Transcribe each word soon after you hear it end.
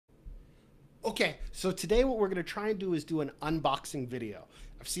Okay, so today what we're going to try and do is do an unboxing video.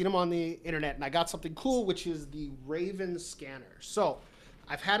 I've seen them on the internet and I got something cool, which is the Raven scanner. So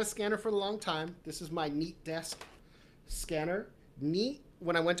I've had a scanner for a long time. This is my NeatDesk scanner. Neat,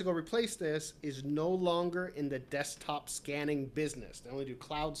 when I went to go replace this, is no longer in the desktop scanning business. They only do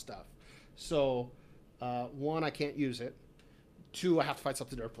cloud stuff. So one, I can't use it. Two, I have to find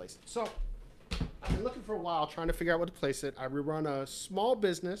something to replace it. So I've been looking for a while trying to figure out what to place it. I run a small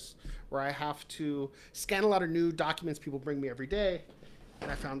business where I have to scan a lot of new documents people bring me every day. And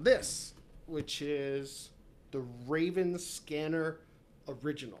I found this, which is the Raven Scanner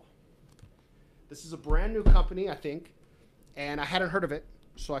Original. This is a brand new company, I think, and I hadn't heard of it.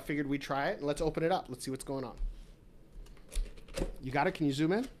 So I figured we'd try it and let's open it up. Let's see what's going on. You got it? Can you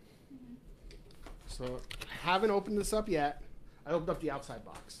zoom in? So I haven't opened this up yet. I opened up the outside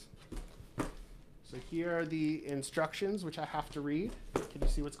box. So here are the instructions, which I have to read. Can you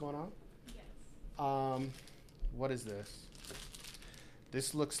see what's going on? Yes. What is this?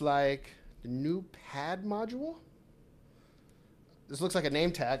 This looks like the new pad module. This looks like a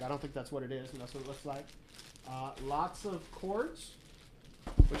name tag. I don't think that's what it is, and that's what it looks like. Lots of cords,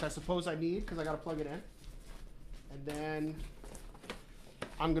 which I suppose I need because I got to plug it in. And then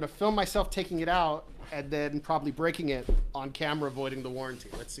I'm going to film myself taking it out and then probably breaking it on camera, avoiding the warranty.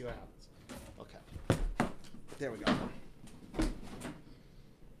 Let's see what happens. There we go.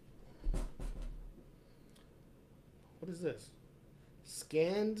 What is this?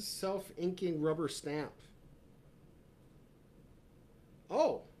 Scanned self-inking rubber stamp.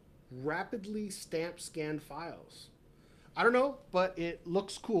 Oh, rapidly stamp scanned files. I don't know, but it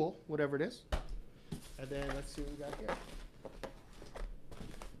looks cool, whatever it is. And then let's see what we got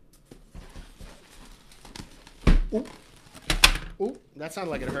here. Ooh. Ooh, that sounded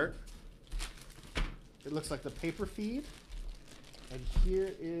like it hurt. It looks like the paper feed. And here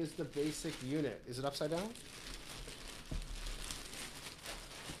is the basic unit. Is it upside down?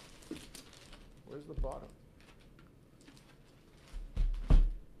 Where's the bottom?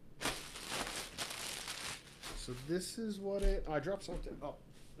 So this is what it, oh, I dropped something. Oh,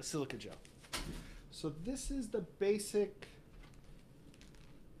 the silica gel. So this is the basic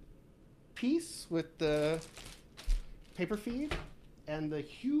piece with the paper feed and the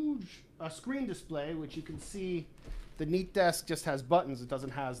huge screen display, which you can see the NeatDesk just has buttons. It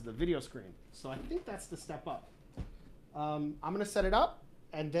doesn't have the video screen. So I think that's the step up. I'm going to set it up,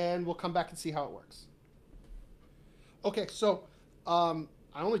 and then we'll come back and see how it works. Okay, so I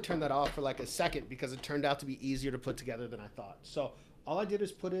only turned that off for like a second because it turned out to be easier to put together than I thought. So all I did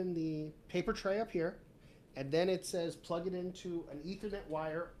is put in the paper tray up here, and then it says plug it into an Ethernet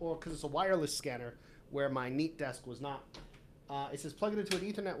wire, or because it's a wireless scanner where my NeatDesk was not. It says plug it into an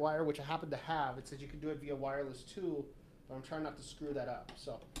Ethernet wire, which I happen to have. It says you can do it via wireless too, but I'm trying not to screw that up.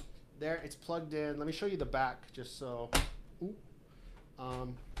 So there, it's plugged in. Let me show you the back just so, ooh,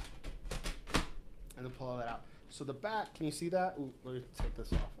 and then pull all that out. So the back, can you see that? Ooh, let me take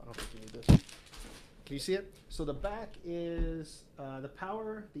this off. I don't think you need this. Can you see it? So the back is the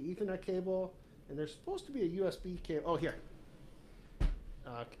power, the Ethernet cable, and there's supposed to be a USB cable. Oh, here.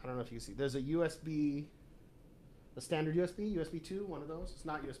 I don't know if you can see. There's a USB. The standard USB, USB 2, one of those. It's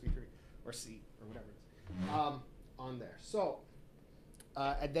not USB 3 or C or whatever it is, on there. So,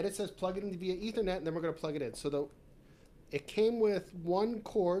 and then it says plug it in via Ethernet, and then we're going to plug it in. So it came with one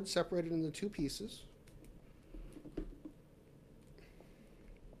cord separated into two pieces.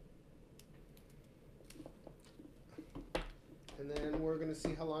 And then we're going to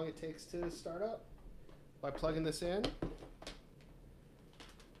see how long it takes to start up by plugging this in.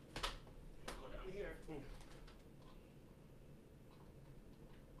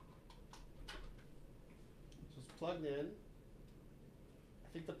 Plugged in. I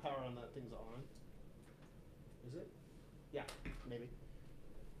think the power on that thing's on. Is it? Yeah, maybe.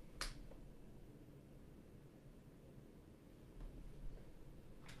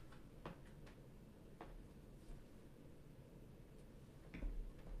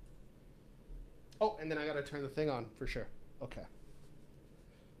 Oh, and then I gotta turn the thing on for sure. Okay.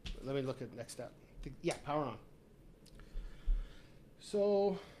 Let me look at the next step. Yeah, power on.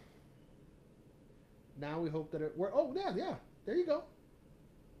 So now we hope that it works. Oh, yeah. There you go.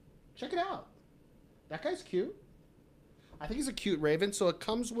 Check it out. That guy's cute. I think he's a cute Raven. So it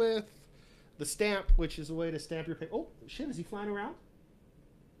comes with the stamp, which is a way to stamp your paper. Oh, shit, is he flying around?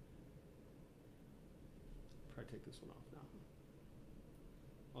 Probably take this one off now.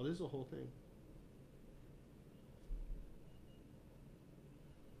 Oh, this is the whole thing.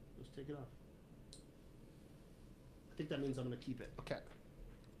 Let's take it off. I think that means I'm going to keep it. Okay.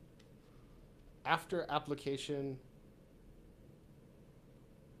 After application,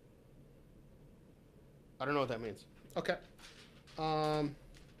 I don't know what that means. Okay.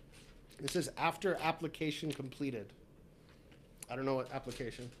 It says after application completed. I don't know what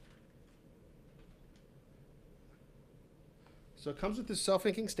application. So it comes with this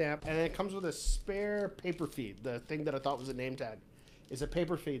self-inking stamp, and it comes with a spare paper feed. The thing that I thought was a name tag is a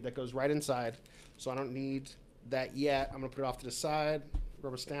paper feed that goes right inside. So I don't need that yet. I'm going to put it off to the side.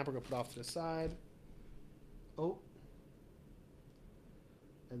 Rubber stamp, we're going to put off to the side. Oh.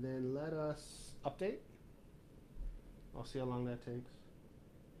 And then let us update. I'll see how long that takes.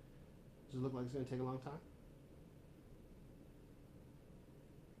 Does it look like it's going to take a long time?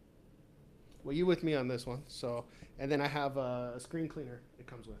 Well, you with me on this one. So, and then I have a screen cleaner it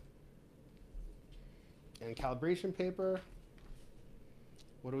comes with. And calibration paper.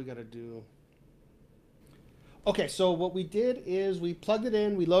 What do we got to do? Okay, so what we did is we plugged it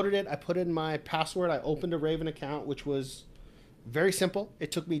in, we loaded it, I put in my password, I opened a Raven account, which was very simple.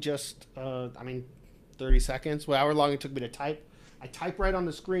 It took me just, 30 seconds, however long it took me to type. I type right on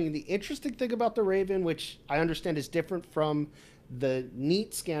the screen. The interesting thing about the Raven, which I understand is different from the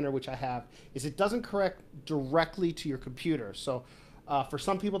Neat scanner, which I have, is it doesn't correct directly to your computer. So for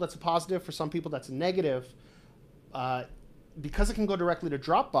some people that's a positive, for some people that's a negative. Because it can go directly to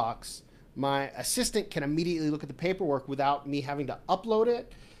Dropbox, my assistant can immediately look at the paperwork without me having to upload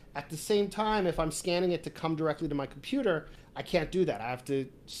it. At the same time, if I'm scanning it to come directly to my computer, I can't do that. I have to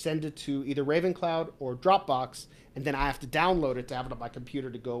send it to either Ravencloud or Dropbox, and then I have to download it to have it on my computer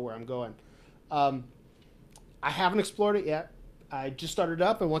to go where I'm going. I haven't explored it yet. I just started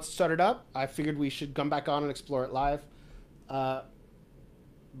up, and once it started up, I figured we should come back on and explore it live.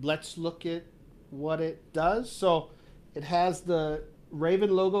 Let's look at what it does. So it has the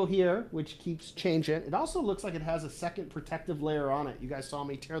Raven logo here, which keeps changing. It also looks like it has a second protective layer on it. You guys saw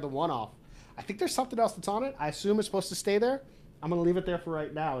me tear the one off. I think there's something else that's on it. I assume it's supposed to stay there. I'm going to leave it there for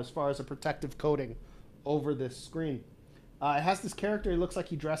right now as far as a protective coating over this screen. It has this character. He looks like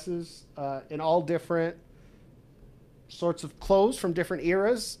he dresses in all different sorts of clothes from different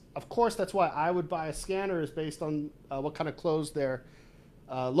eras. Of course, that's why I would buy a scanner, is based on what kind of clothes their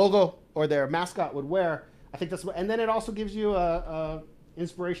logo or their mascot would wear. I think that's what, and then it also gives you a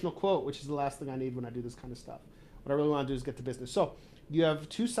inspirational quote, which is the last thing I need when I do this kind of stuff. What I really want to do is get to business. So you have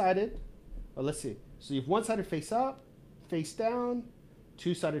two-sided, let's see. So you have one-sided face up, face down,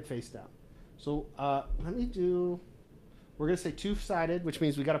 two-sided face down. So let me do, we're going to say two-sided, which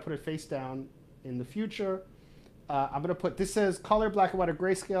means we got to put it face down in the future. I'm going to put, this says color, black and white, or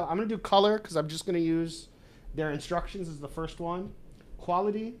grayscale. I'm going to do color because I'm just going to use their instructions as the first one.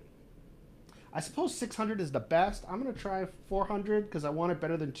 Quality. I suppose 600 is the best. I'm going to try 400 because I want it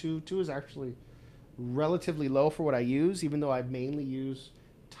better than 2. 2 is actually relatively low for what I use, even though I mainly use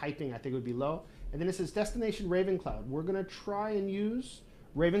typing. I think it would be low. And then it says destination Ravencloud. We're going to try and use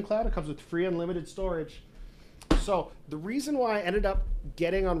Ravencloud. It comes with free unlimited storage. So the reason why I ended up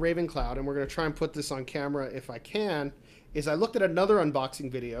getting on Ravencloud, and we're going to try and put this on camera if I can, is I looked at another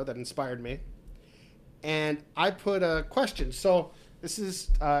unboxing video that inspired me, and I put a question. So this is,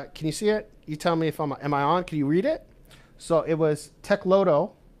 can you see it? You tell me if am I on? Can you read it? So it was Tech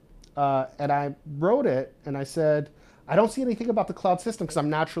Loto, and I wrote it, and I said, I don't see anything about the cloud system because I'm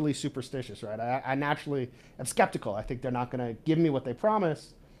naturally superstitious, right? I naturally am skeptical. I think they're not going to give me what they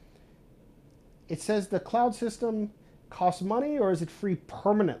promise. It says the cloud system costs money, or is it free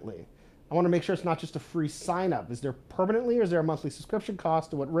permanently? I want to make sure it's not just a free sign up. Is there permanently, or is there a monthly subscription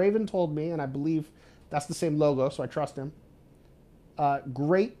cost? And what Raven told me, and I believe that's the same logo, so I trust him.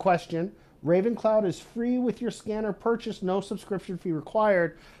 Great question. Ravencloud is free with your scanner purchase, no subscription fee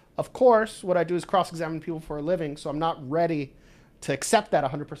required. Of course, what I do is cross-examine people for a living, so I'm not ready to accept that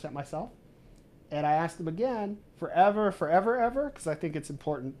 100% myself. And I asked him again, forever, ever, because I think it's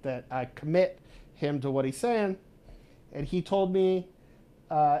important that I commit him to what he's saying. And he told me,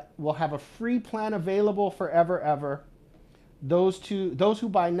 we'll have a free plan available forever, ever. Those who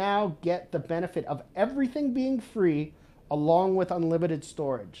buy now get the benefit of everything being free, along with unlimited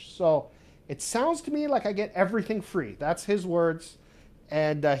storage. So it sounds to me like I get everything free. That's his words.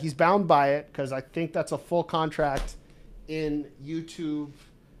 And he's bound by it because I think that's a full contract in YouTube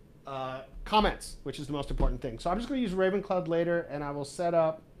comments, which is the most important thing. So I'm just going to use Ravencloud later, and I will set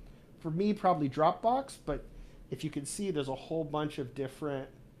up, for me, probably Dropbox. But if you can see, there's a whole bunch of different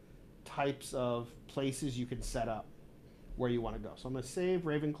types of places you can set up where you want to go. So I'm going to save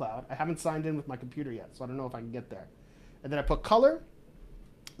Ravencloud. I haven't signed in with my computer yet, so I don't know if I can get there. And then I put color.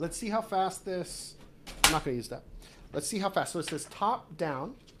 Let's see how fast this, I'm not going to use that. Let's see how fast. So it says top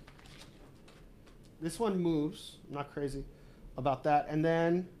down. This one moves. I'm not crazy about that. And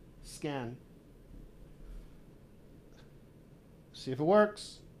then scan. See if it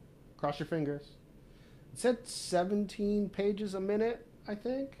works. Cross your fingers. It said 17 pages a minute, I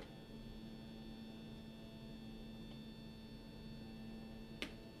think.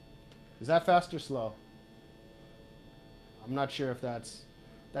 Is that fast or slow? I'm not sure if that's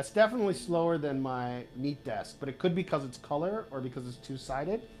definitely slower than my NeatDesk, but it could be because it's color or because it's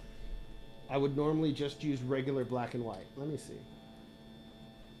two-sided. I would normally just use regular black and white. Let me see.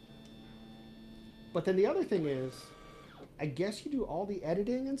 But then the other thing is, I guess you do all the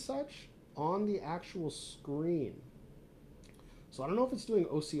editing and such on the actual screen. So I don't know if it's doing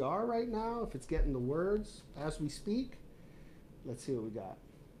OCR right now, if it's getting the words as we speak. Let's see what we got.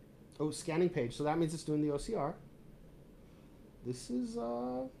 Oh, scanning page. So that means it's doing the OCR. This is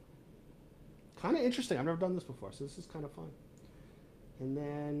kind of interesting. I've never done this before, so this is kind of fun. And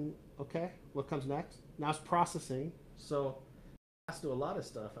then, okay, what comes next? Now it's processing. So it has to do a lot of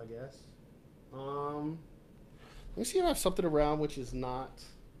stuff, I guess. Let me see if I have something around which is not.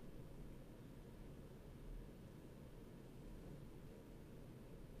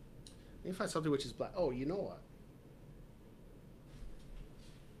 Let me find something which is black. Oh, you know what?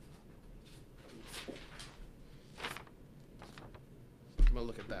 I'm gonna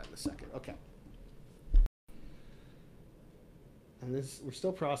look at that in a second. Okay. And this, we're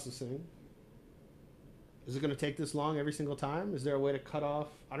still processing. Is it gonna take this long every single time? Is there a way to cut off?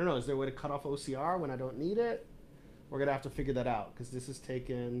 I don't know. Is there a way to cut off OCR when I don't need it? We're gonna have to figure that out because this is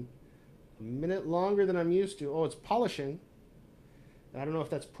taking a minute longer than I'm used to. Oh, it's polishing. I don't know if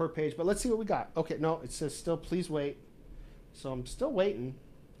that's per page, but let's see what we got. Okay, no, it says still please wait. So I'm still waiting.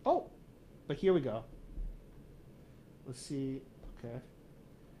 Oh, but here we go. Let's see. Okay.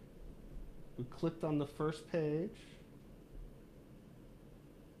 We clicked on the first page.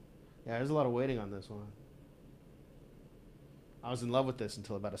 Yeah, there's a lot of waiting on this one. I was in love with this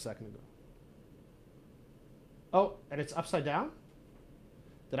until about a second ago. Oh, and it's upside down?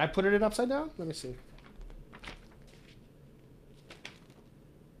 Did I put it in upside down? Let me see.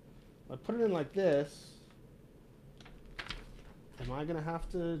 I put it in like this. Am I gonna have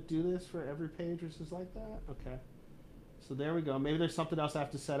to do this for every page which is like that? Okay. So there we go. Maybe there's something else I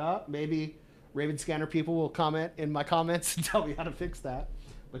have to set up. Maybe Raven Scanner people will comment in my comments and tell me how to fix that.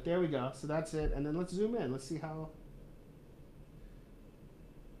 But there we go. So that's it. And then let's zoom in. Let's see how.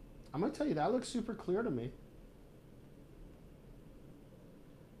 I'm gonna tell you, that looks super clear to me.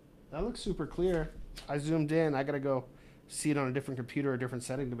 That looks super clear. I zoomed in. I gotta go see it on a different computer, a different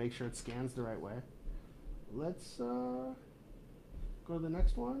setting to make sure it scans the right way. Let's go to the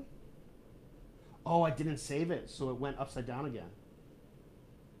next one. Oh, I didn't save it, so it went upside down again.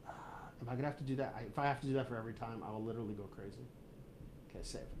 Am I gonna have to do that? If I have to do that for every time, I will literally go crazy. Okay,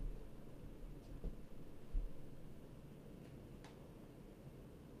 save.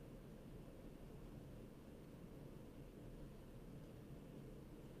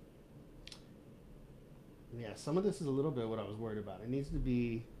 Yeah, some of this is a little bit what I was worried about. It needs to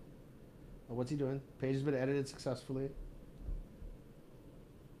be. Oh, what's he doing? Page has been edited successfully.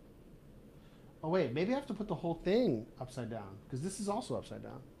 Oh wait, maybe I have to put the whole thing upside down because this is also upside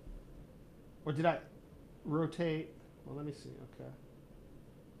down. Or did I rotate? Well, let me see. Okay.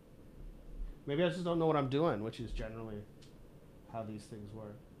 Maybe I just don't know what I'm doing, which is generally how these things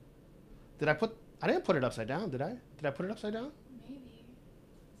work. Did I put? I didn't put it upside down, did I? Did I put it upside down? Maybe.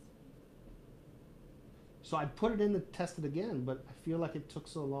 So I put it in to test it again, but I feel like it took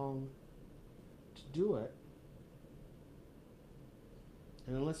so long to do it.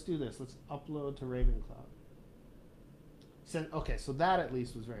 And then let's do this. Let's upload to Ravencloud. Okay, so that at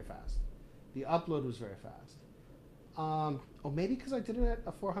least was very fast. The upload was very fast. Oh, maybe because I did it at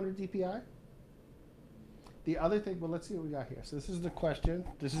a 400 DPI? The other thing, well, let's see what we got here. So this is the question.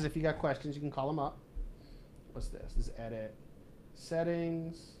 This is if you got questions, you can call them up. What's this? This is edit.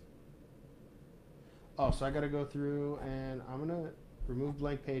 Settings. Oh, so I got to go through and I'm going to remove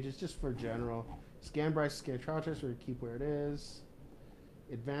blank pages just for general. Scan bright, scan contrast, or keep where it is.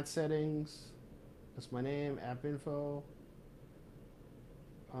 Advanced settings. That's my name. App info.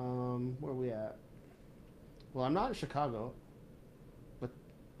 Where are we at? Well, I'm not in Chicago, but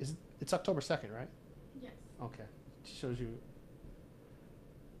it's October 2nd, right? Yes. Okay. It shows you.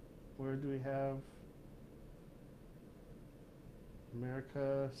 Where do we have?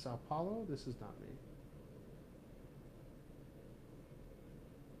 America, Sao Paulo? This is not me.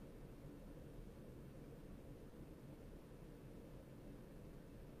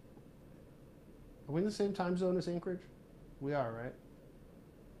 Are we in the same time zone as Anchorage? We are, right?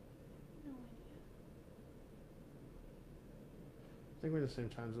 No idea. I think we're in the same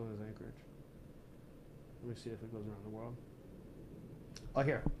time zone as Anchorage. Let me see if it goes around the world. Oh,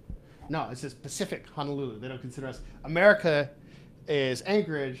 here. No, it says Pacific, Honolulu. They don't consider us. America is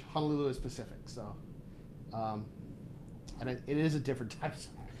Anchorage, Honolulu is Pacific. So Um, and it is a different type.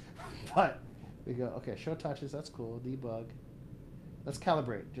 But we go, okay, show touches, that's cool. Debug. Let's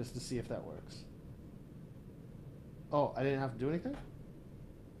calibrate just to see if that works. Oh, I didn't have to do anything?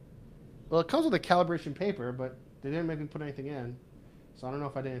 Well, it comes with a calibration paper, but they didn't make me put anything in. So I don't know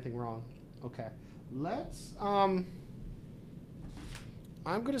if I did anything wrong. Okay. Let's, I'm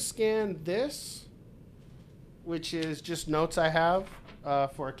going to scan this, which is just notes I have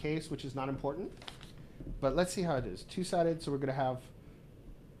for a case, which is not important. But let's see how it is. Two-sided, so we're going to have,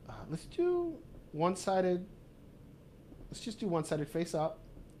 let's do one-sided. Let's just do one-sided face up,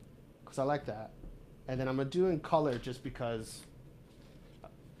 because I like that. And then I'm going to do in color just because,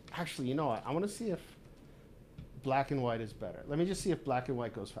 actually, you know what? I want to see if black and white is better. Let me just see if black and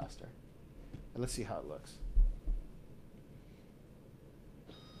white goes faster. And let's see how it looks.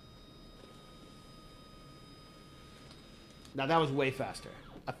 Now that was way faster.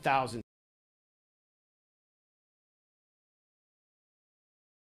 1,000.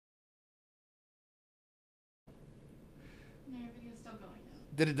 No, your video's still going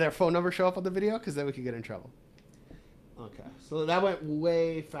now. Did their phone number show up on the video? Because then we could get in trouble. Okay, so that went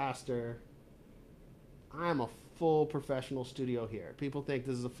way faster. I'm a full professional studio here. People think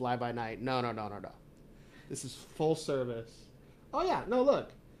this is a fly-by-night. No. This is full service. Oh yeah, no,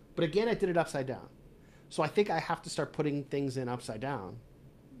 look. But again, I did it upside down. So I think I have to start putting things in upside down.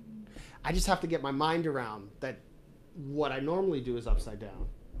 I just have to get my mind around that what I normally do is upside down.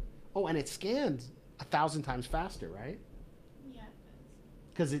 Oh, and it scanned 1,000 times faster, right? Yeah, it does.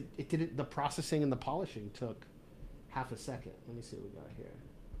 Because it did it, the processing and the polishing took half a second. Let me see what we got here.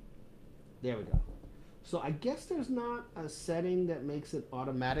 There we go. So I guess there's not a setting that makes it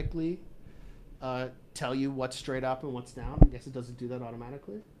automatically tell you what's straight up and what's down. I guess it doesn't do that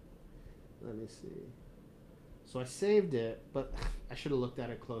automatically. Let me see. So I saved it, but I should have looked at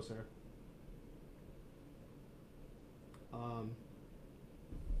it closer.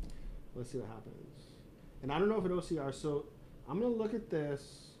 Let's see what happens. And I don't know if it OCR, so I'm going to look at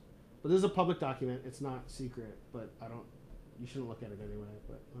this. But this is a public document. It's not secret, but you shouldn't look at it anyway.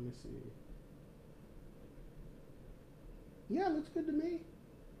 But let me see. Yeah, it looks good to me.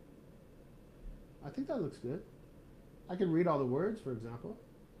 I think that looks good. I can read all the words, for example.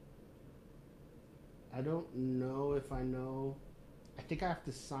 I don't know if I know. I think I have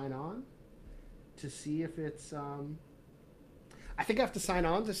to sign on to see if it's. I think I have to sign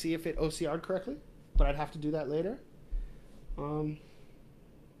on to see if it OCR'd correctly, but I'd have to do that later. I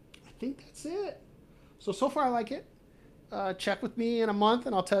think that's it. So far I like it. Check with me in a month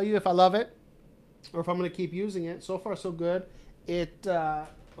and I'll tell you if I love it or if I'm going to keep using it. So far so good. It, why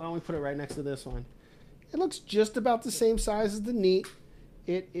don't we put it right next to this one? It looks just about the same size as the Neat.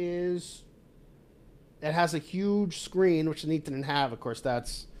 It has a huge screen, which the Neat didn't have. Of course,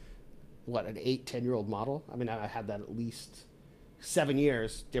 that's, what, an 8-10-year-old model? I mean, I had that at least 7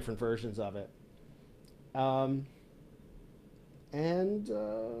 years, different versions of it.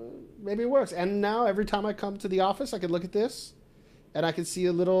 Maybe it works. And now every time I come to the office, I can look at this and I can see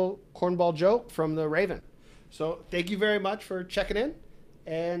a little cornball joke from the Raven. So thank you very much for checking in.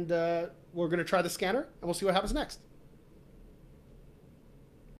 And we're going to try the scanner and we'll see what happens next.